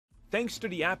Thanks to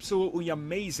the absolutely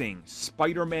amazing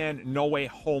Spider-Man No Way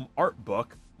Home art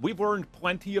book, we've learned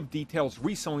plenty of details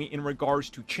recently in regards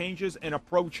to changes and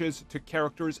approaches to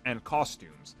characters and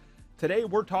costumes. Today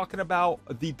we're talking about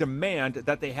the demand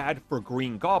that they had for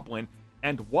Green Goblin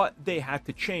and what they had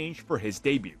to change for his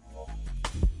debut.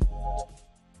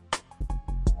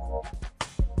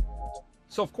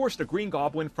 So of course the Green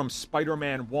Goblin from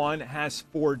Spider-Man 1 has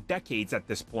for decades at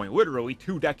this point, literally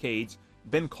 2 decades,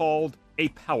 been called a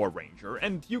Power Ranger,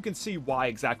 and you can see why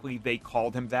exactly they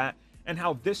called him that, and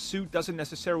how this suit doesn't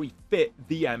necessarily fit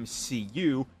the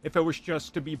MCU if it was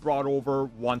just to be brought over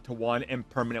one-to-one and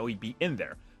permanently be in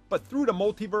there. But through the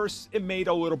multiverse, it made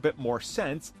a little bit more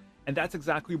sense, and that's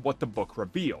exactly what the book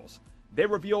reveals. They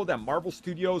reveal that Marvel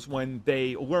Studios, when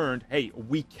they learned, hey,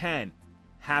 we can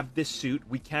have this suit,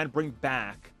 we can bring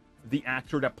back the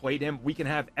actor that played him, we can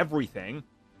have everything,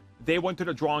 they went to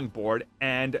the drawing board,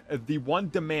 and the one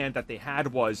demand that they had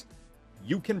was,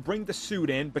 you can bring the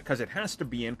suit in because it has to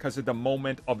be in because of the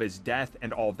moment of his death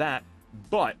and all that,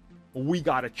 but we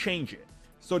gotta change it.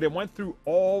 So they went through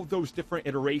all those different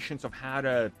iterations of how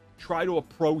to try to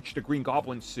approach the Green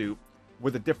Goblin suit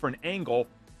with a different angle,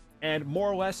 and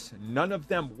more or less none of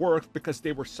them worked because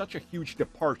they were such a huge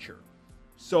departure.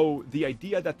 So the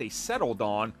idea that they settled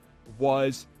on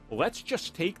was, let's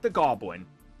just take the Goblin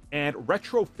and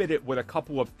retrofit it with a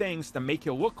couple of things to make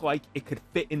it look like it could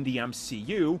fit in the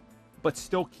MCU, but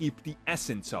still keep the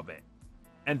essence of it.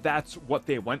 And that's what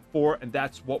they went for, and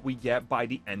that's what we get by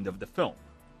the end of the film.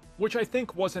 Which I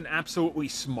think was an absolutely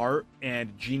smart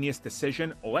and genius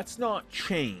decision. Let's not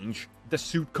change the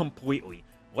suit completely.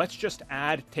 Let's just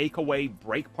add, take away,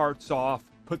 break parts off,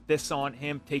 put this on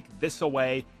him, take this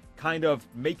away, kind of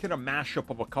make it a mashup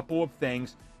of a couple of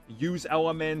things, use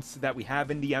elements that we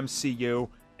have in the MCU,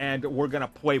 and we're gonna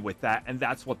play with that, and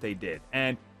that's what they did.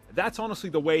 And that's honestly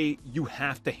the way you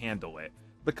have to handle it,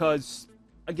 because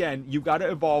again, you got to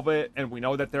evolve it, and we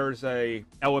know that there's a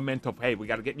element of, hey, we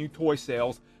got to get new toy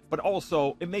sales, but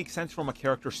also it makes sense from a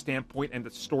character standpoint and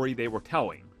the story they were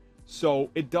telling.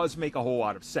 So it does make a whole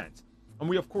lot of sense. And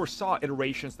we of course saw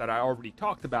iterations that I already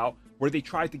talked about where they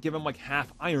tried to give him like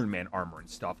half Iron Man armor and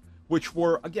stuff, which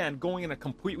were again going in a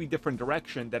completely different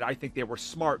direction that I think they were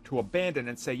smart to abandon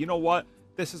and say, you know what,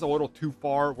 this is a little too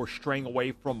far, we're straying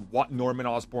away from what Norman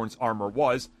Osborn's armor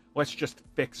was, let's just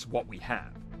fix what we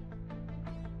have.